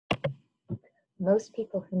Most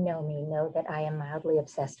people who know me know that I am mildly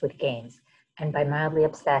obsessed with games. And by mildly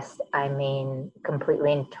obsessed, I mean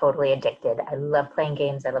completely and totally addicted. I love playing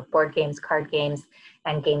games. I love board games, card games,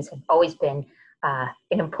 and games have always been an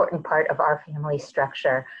important part of our family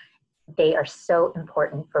structure. They are so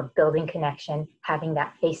important for building connection, having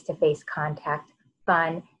that face-to-face contact,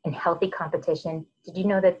 fun, and healthy competition. Did you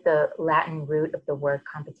know that the Latin root of the word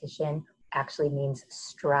competition actually means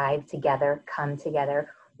strive together, come together?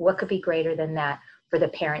 What could be greater than that for the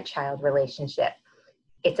parent-child relationship?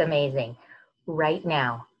 It's amazing. Right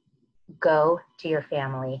now, go to your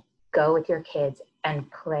family, go with your kids and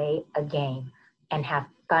play a game and have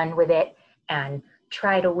fun with it and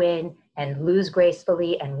try to win and lose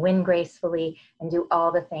gracefully and win gracefully and do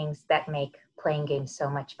all the things that make playing games so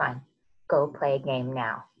much fun. Go play a game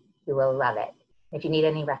now. You will love it. If you need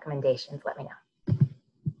any recommendations, let me know.